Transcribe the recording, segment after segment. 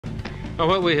Well,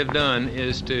 what we have done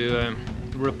is to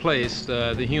replace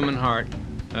the human heart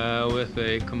with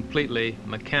a completely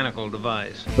mechanical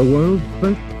device. The world's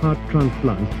first heart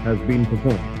transplant has been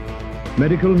performed.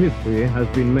 Medical history has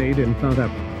been made in South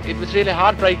Africa. It was really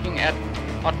heartbreaking at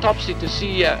autopsy to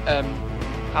see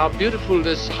how beautiful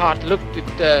this heart looked.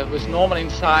 It was normal in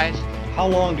size. How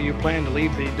long do you plan to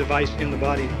leave the device in the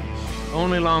body?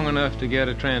 Only long enough to get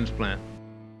a transplant.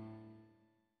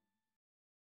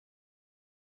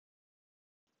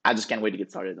 I just can't wait to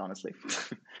get started, honestly.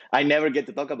 I never get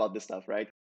to talk about this stuff, right?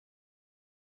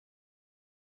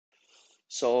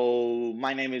 So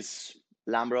my name is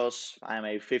Lambros. I'm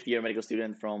a fifth-year medical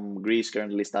student from Greece,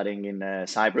 currently studying in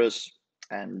Cyprus.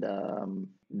 And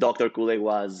Dr. Kooley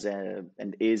was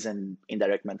and is an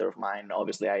indirect mentor of mine.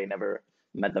 Obviously, I never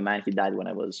met the man. He died when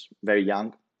I was very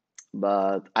young.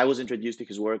 But I was introduced to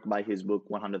his work by his book,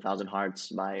 100,000 Hearts,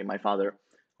 by my father,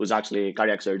 who's actually a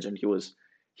cardiac surgeon.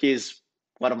 He's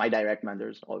one of my direct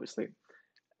mentors, obviously.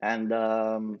 And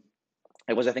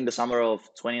it was, I think, the summer of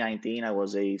 2019. I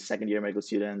was a second-year medical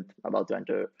student about to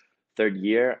enter third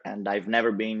year, and I've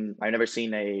never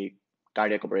seen a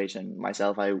cardiac operation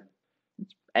myself. And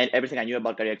everything I knew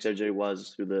about cardiac surgery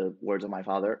was through the words of my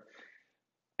father.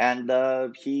 And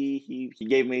he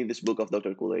gave me this book of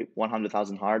Dr. Kooley,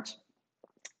 100,000 Hearts.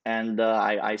 And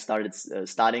I started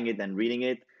studying it and reading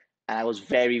it. And I was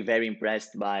very, very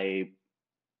impressed by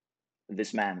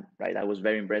this man, right? I was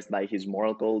very impressed by his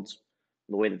moral codes,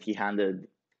 the way that he handled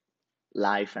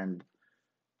life and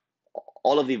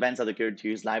all of the events that occurred to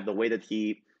his life, the way that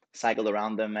he cycled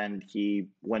around them and he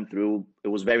went through. It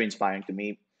was very inspiring to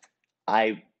me.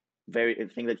 I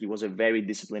think that he was a very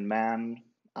disciplined man.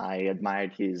 I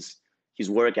admired his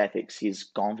work ethics, his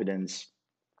confidence,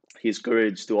 his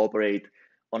courage to operate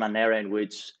on an era in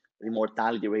which the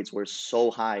mortality rates were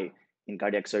so high in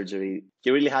cardiac surgery. He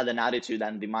really had an attitude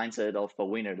and the mindset of a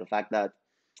winner. The fact that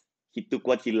he took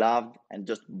what he loved and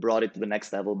just brought it to the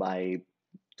next level by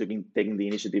taking the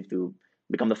initiative to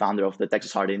become the founder of the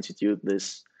Texas Heart Institute,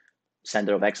 this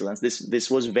center of excellence.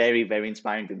 This was very, very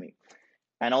inspiring to me.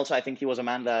 And also, I think he was a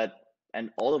man that,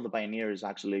 and all of the pioneers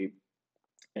actually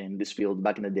in this field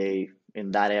back in the day,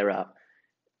 in that era,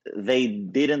 they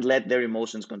didn't let their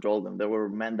emotions control them. There were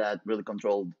men that really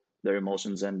controlled their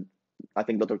emotions. And I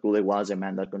think Dr. Kooley was a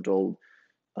man that controlled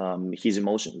his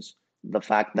emotions. The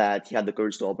fact that he had the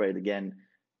courage to operate again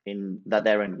in that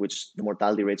era in which the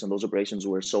mortality rates on those operations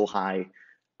were so high.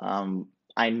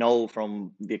 I know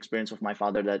from the experience of my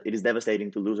father that it is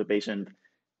devastating to lose a patient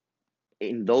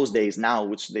in those days now,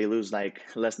 which they lose like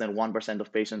less than 1%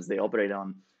 of patients they operate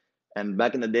on. And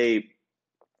back in the day,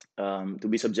 to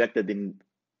be subjected in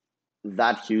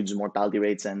that huge mortality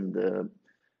rates and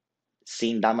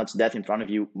seeing that much death in front of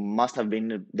you must have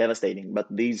been devastating. But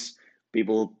these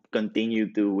people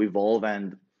continue to evolve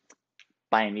and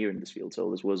pioneer in this field. So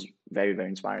this was very, very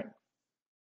inspiring.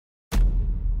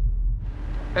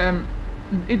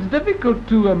 It's difficult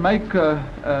to make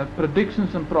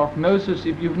predictions and prognosis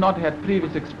if you've not had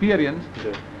previous experience.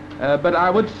 Sure. But I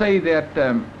would say that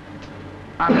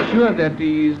I'm sure that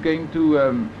he is going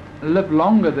to live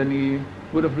longer than he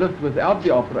would have lived without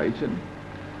the operation.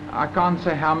 I can't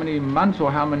say how many months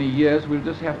or how many years. We'll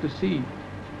just have to see.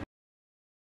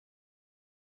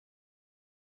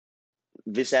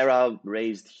 This era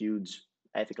raised huge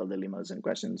ethical dilemmas and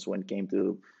questions when it came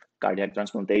to cardiac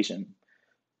transplantation.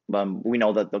 But we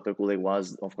know that Dr. Kooley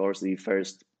was, of course, the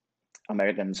first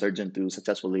American surgeon to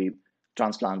successfully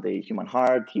transplant a human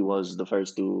heart. He was the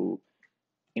first to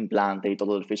implant a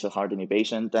total artificial heart in a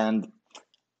patient. And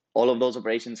all of those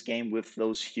operations came with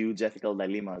those huge ethical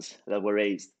dilemmas that were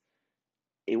raised.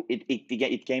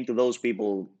 It came to those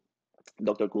people,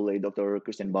 Dr. Kooley, Dr.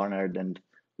 Christian Barnard, and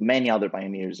many other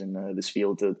pioneers in this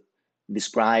field to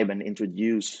describe and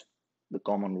introduce the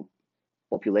common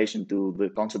population to the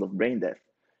concept of brain death.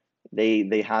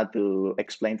 They had to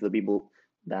explain to the people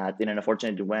that in an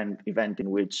unfortunate event in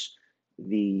which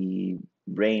the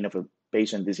brain of a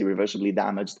patient is irreversibly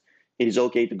damaged, it is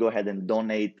okay to go ahead and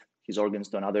donate his organs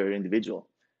to another individual.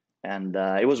 And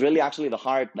it was really actually the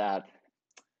heart that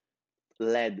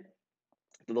led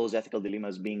to those ethical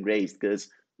dilemmas being raised, because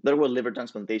there were liver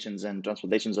transplantations and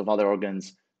transplantations of other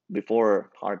organs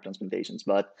before heart transplantations.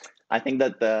 But I think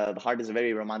that the heart is a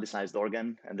very romanticized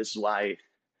organ, and this is why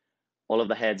all of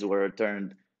the heads were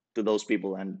turned to those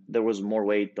people, and there was more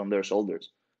weight on their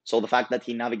shoulders. So the fact that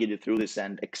he navigated through this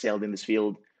and excelled in this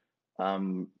field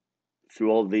through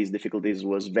all these difficulties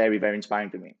was very, very inspiring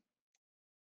to me.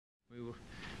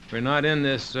 We're not in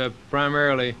this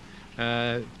primarily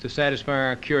to satisfy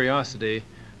our curiosity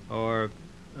or,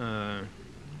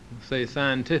 say,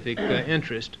 scientific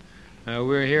interest.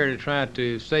 We're here to try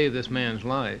to save this man's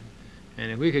life.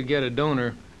 And if we could get a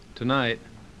donor tonight,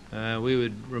 we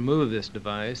would remove this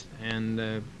device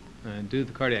and do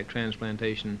the cardiac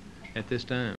transplantation at this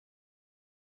time.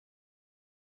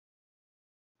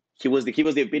 He was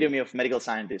the epitome of medical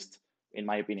scientist, in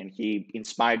my opinion. He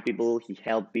inspired people, he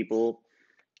helped people.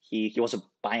 He was a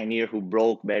pioneer who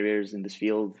broke barriers in this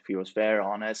field. He was fair,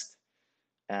 honest,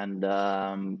 and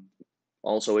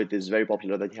also it is very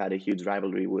popular that he had a huge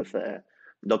rivalry with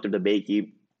Dr.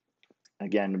 DeBakey.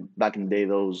 Again, back in the day,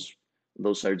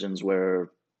 those surgeons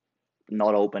were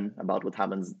not open about what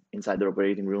happens inside their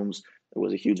operating rooms. There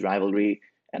was a huge rivalry,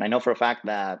 and I know for a fact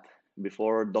that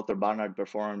before Dr. Barnard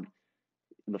performed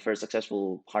the first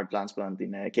successful heart transplant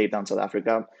in Cape Town, South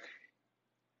Africa,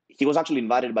 he was actually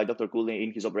invited by Dr. Cooley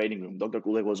in his operating room. Dr.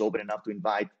 Cooley was open enough to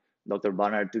invite Dr.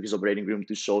 Barnard to his operating room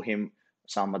to show him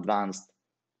some advanced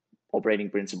operating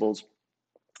principles.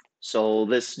 So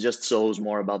this just shows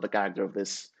more about the character of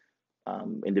this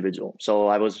individual.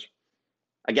 So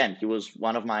he was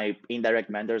one of my indirect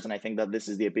mentors, and I think that this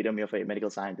is the epitome of a medical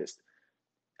scientist,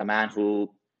 a man who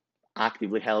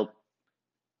actively helped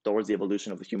towards the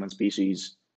evolution of the human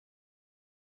species.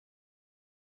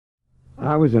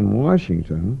 I was in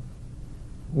Washington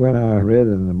when I read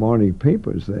in the morning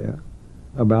papers there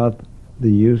about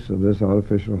the use of this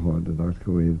artificial heart that Dr.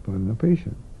 Cooley had put in a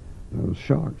patient. I was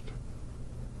shocked.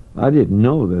 I didn't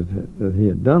know that he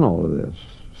had done all of this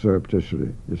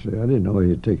surreptitiously. You see, I didn't know he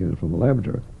had taken it from the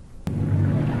laboratory.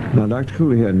 Now, Dr.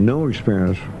 Cooley had no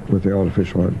experience with the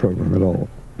artificial heart program at all.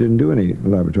 Didn't do any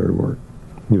laboratory work.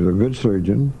 He was a good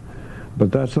surgeon,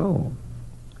 but that's all.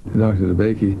 Dr.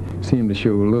 DeBakey seemed to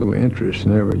show a little interest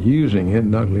in ever using it.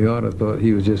 Dr. Liotta thought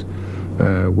he was just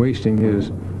wasting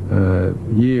his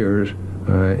years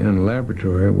in a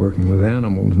laboratory working with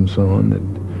animals and so on,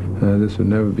 that this would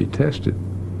never be tested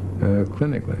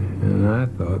clinically. And I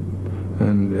thought,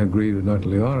 and agreed with Dr.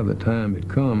 Liotta, the time had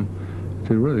come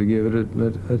to really give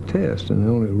it a test, and the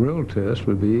only real test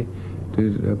would be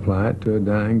to apply it to a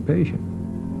dying patient.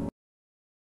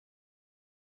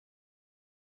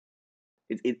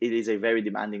 It is a very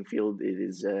demanding field.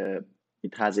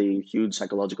 It has a huge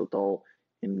psychological toll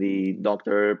in the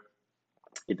doctor.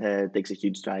 It takes a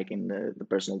huge strike in the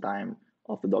personal time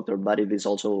of the doctor, but it is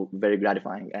also very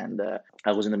gratifying. And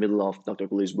I was in the middle of Dr.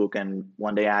 Cooley's book, and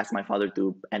one day I asked my father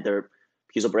to enter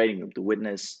his operating room to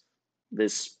witness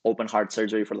this open heart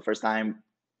surgery for the first time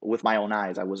with my own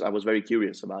eyes. I was very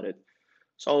curious about it.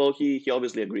 So he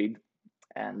obviously agreed,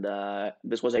 and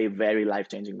this was a very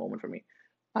life-changing moment for me.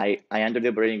 I entered the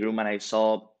operating room and I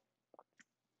saw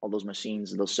all those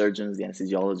machines, those surgeons, the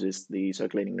anesthesiologists, the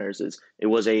circulating nurses. It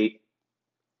was a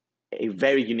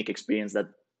very unique experience that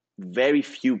very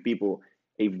few people,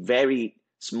 a very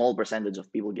small percentage of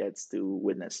people gets to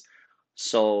witness.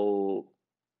 So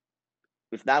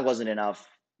if that wasn't enough,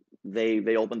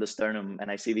 they opened the sternum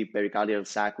and I see the pericardial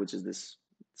sac, which is this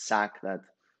sac that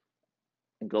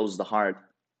encloses the heart.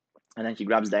 And then he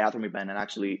grabs the diathermy pen and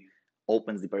actually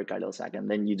opens the pericardial sac, and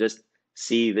then you just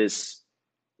see this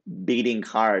beating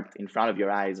heart in front of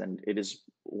your eyes, and it is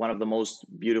one of the most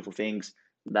beautiful things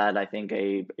that I think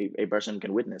a person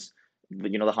can witness.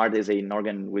 You know, the heart is an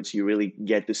organ which you really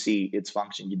get to see its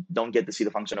function. You don't get to see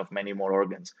the function of many more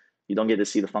organs. You don't get to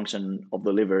see the function of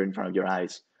the liver in front of your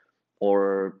eyes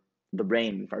or the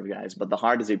brain in front of your eyes, but the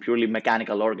heart is a purely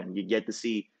mechanical organ. You get to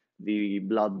see the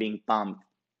blood being pumped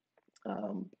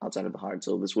outside of the heart.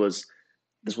 So this was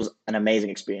an amazing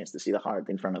experience to see the heart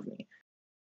in front of me.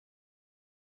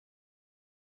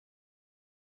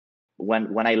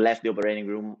 When I left the operating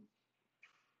room,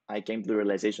 I came to the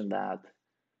realization that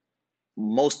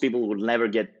most people would never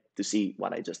get to see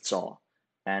what I just saw.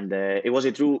 And it was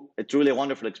a truly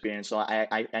wonderful experience. So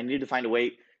I needed to find a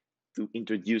way to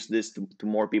introduce this to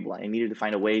more people. I needed to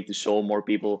find a way to show more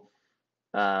people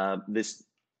this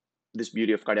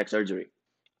beauty of cardiac surgery.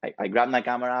 I grabbed my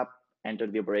camera,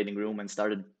 entered the operating room, and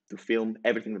started to film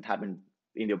everything that happened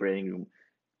in the operating room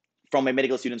from a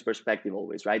medical student's perspective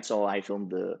always, right? So I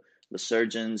filmed the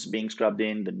surgeons being scrubbed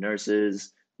in, the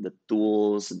nurses, the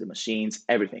tools, the machines,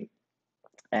 everything.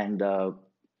 And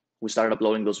we started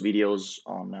uploading those videos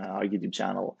on our YouTube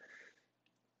channel,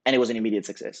 and it was an immediate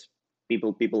success.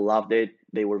 People loved it.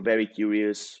 They were very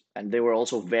curious, and they were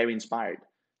also very inspired.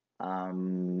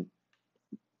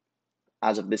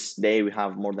 As of this day, we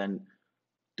have more than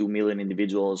 2 million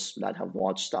individuals that have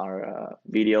watched our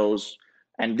videos.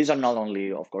 And these are not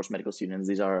only, of course, medical students.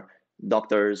 These are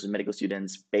doctors, medical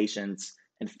students, patients,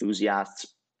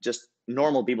 enthusiasts, just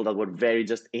normal people that were very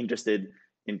just interested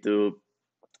into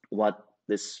what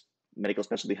this medical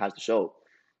specialty has to show.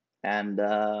 And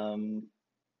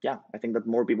yeah, I think that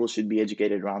more people should be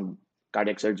educated around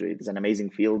cardiac surgery. It's an amazing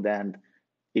field, and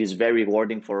it is very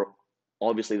rewarding for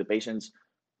obviously the patients,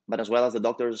 but as well as the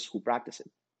doctors who practice it.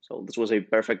 So this was a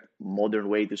perfect modern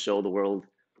way to show the world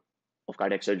of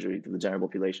cardiac surgery to the general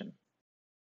population.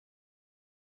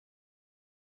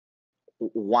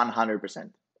 100%,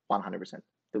 100%.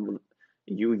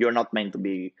 You're not meant to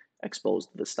be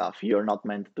exposed to this stuff. You're not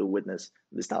meant to witness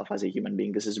this stuff as a human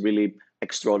being. This is really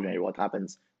extraordinary what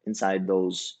happens inside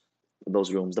those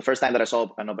rooms. The first time that I saw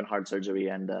an open heart surgery,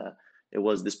 and it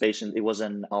was this patient, it was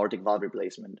an aortic valve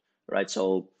replacement, right?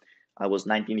 So I was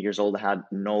 19 years old. I had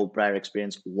no prior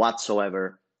experience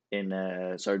whatsoever in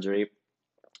surgery.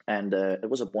 And there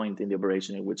was a point in the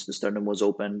operation in which the sternum was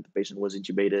open, the patient was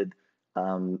intubated,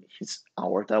 his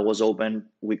aorta was open,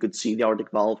 we could see the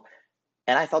aortic valve.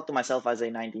 And I thought to myself, as a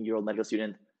 19-year-old medical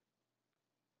student,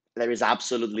 there is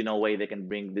absolutely no way they can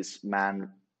bring this man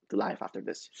to life after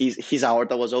this. His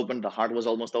aorta was open, the heart was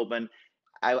almost open.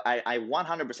 I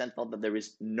 100% thought that there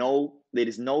is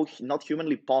not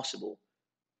humanly possible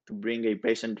to bring a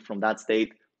patient from that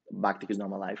state back to his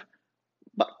normal life.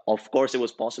 But of course it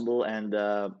was possible, and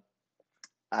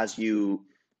as you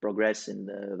progress in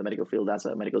the medical field as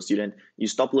a medical student, you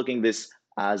stop looking this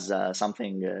as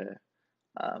something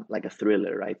like a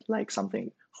thriller, right? Like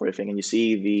something horrific, and you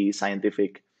see the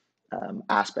scientific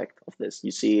aspect of this.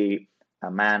 You see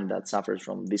a man that suffers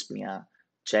from dyspnea,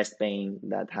 chest pain,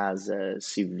 that has a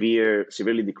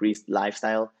severely decreased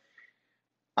lifestyle,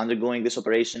 undergoing this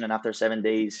operation, and after 7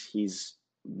 days, he's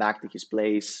back to his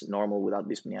place, normal, without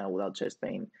dyspnea, without chest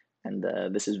pain. And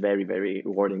this is very, very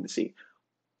rewarding to see.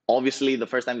 Obviously, the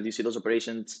first time that you see those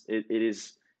operations, it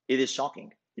is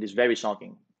shocking. It is very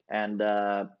shocking. And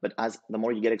but as the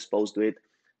more you get exposed to it,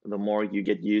 the more you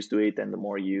get used to it, and the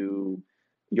more you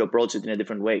approach it in a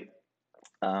different way.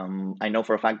 I know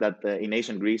for a fact that in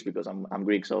ancient Greece, because I'm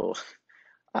Greek, so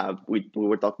we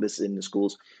were taught this in the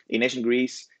schools. In ancient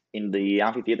Greece, in the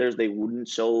amphitheaters, they wouldn't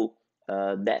show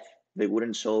death. They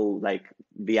wouldn't show like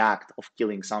the act of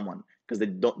killing someone, because they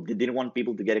didn't want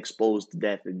people to get exposed to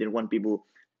death. They didn't want people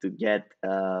to get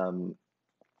to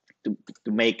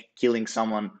make killing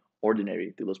someone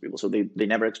ordinary to those people. So they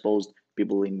never exposed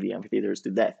people in the amphitheaters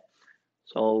to death.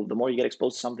 So the more you get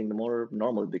exposed to something, the more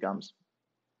normal it becomes.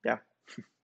 Yeah.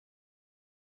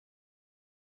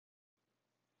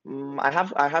 I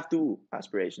have two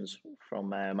aspirations from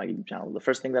my YouTube channel. The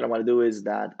first thing that I want to do is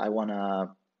that I want to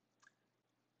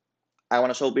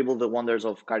show people the wonders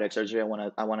of cardiac surgery. I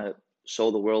want to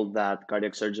show the world that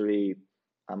cardiac surgery.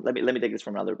 Let me take this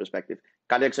from another perspective.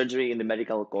 Cardiac surgery in the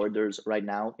medical corridors right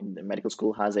now in the medical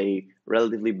school has a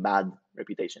relatively bad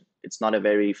reputation. It's not a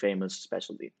very famous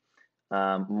specialty.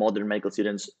 Modern medical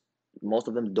students, most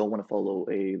of them don't want to follow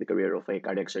the career of a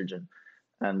cardiac surgeon,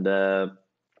 and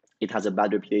it has a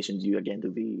bad reputation due again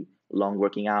to the long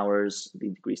working hours, the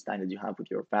decreased time that you have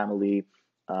with your family.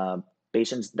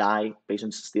 Patients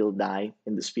still die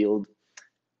in this field,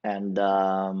 and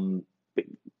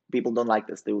people don't like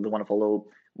this. They want to follow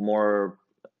more,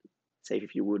 say,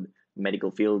 if you would,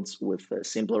 medical fields with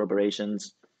simpler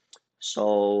operations.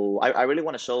 So I really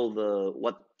want to show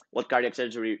what cardiac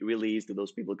surgery really is to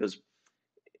those people, because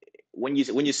when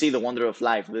you see the wonder of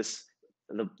life,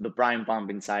 the prime pump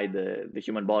inside the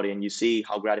human body, and you see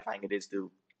how gratifying it is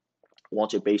to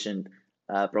watch a patient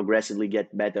progressively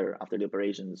get better after the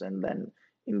operations, and then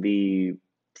in the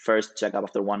first checkup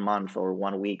after 1 month or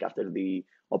 1 week after the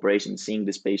operation, seeing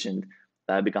this patient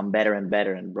become better and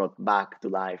better and brought back to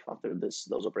life after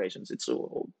those operations. It's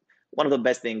one of the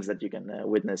best things that you can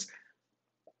witness,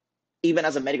 even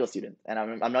as a medical student. And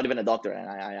I'm not even a doctor, and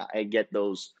I get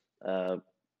those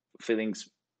feelings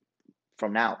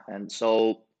from now. And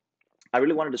so I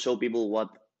really wanted to show people what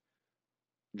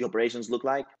the operations look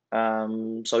like.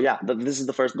 So yeah, this is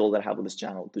the first goal that I have with this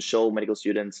channel, to show medical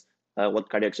students what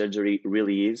cardiac surgery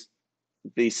really is.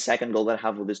 The second goal that I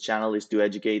have with this channel is to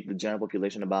educate the general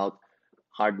population about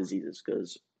heart diseases,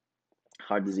 because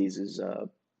heart disease is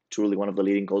truly one of the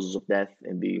leading causes of death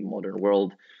in the modern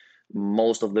world.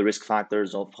 Most of the risk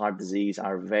factors of heart disease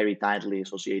are very tightly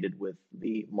associated with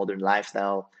the modern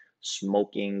lifestyle: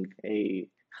 smoking, a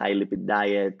high lipid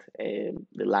diet,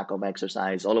 the lack of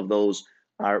exercise. All of those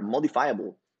are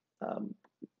modifiable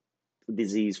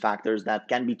disease factors that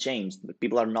can be changed, but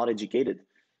people are not educated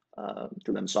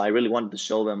to them. So I really wanted to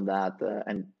show them that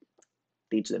and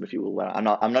teach them, if you will. Well,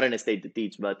 I'm not in a state to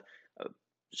teach, but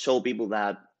show people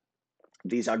that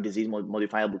these are disease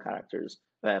modifiable factors,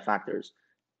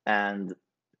 and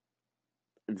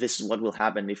this is what will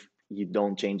happen if you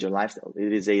don't change your lifestyle.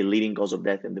 It is a leading cause of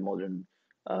death in the modern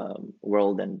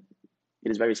world, and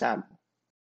it is very sad.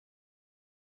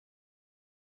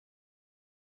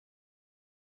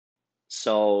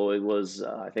 So it was,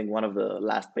 I think, one of the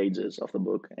last pages of the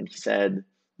book, and he said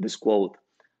this quote: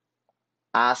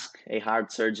 "Ask a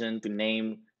heart surgeon to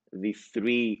name the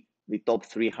top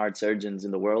three heart surgeons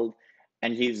in the world,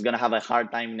 and he's gonna have a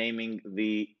hard time naming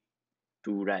the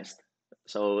two rest."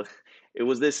 So it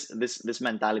was this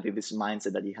mentality, this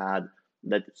mindset that he had,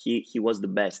 that he was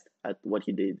the best at what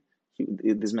he did.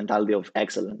 This mentality of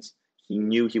excellence. He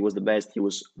knew he was the best. He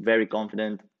was very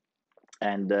confident,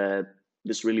 and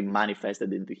this really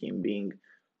manifested into him being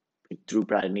a true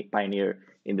pioneer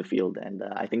in the field. And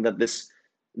I think that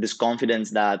this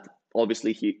confidence that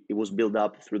obviously it was built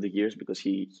up through the years, because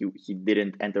he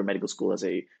didn't enter medical school as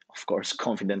a, of course,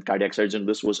 confident cardiac surgeon.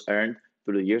 This was earned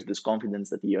through the years. This confidence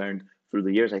that he earned through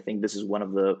the years, I think this is one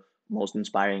of the most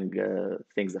inspiring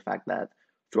things. The fact that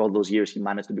through all those years he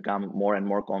managed to become more and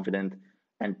more confident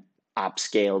and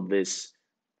upscale this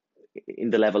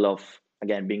in the level of,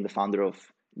 again, being the founder of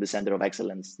the Center of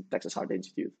Excellence, Texas Heart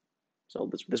Institute. So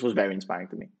this was very inspiring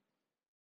to me.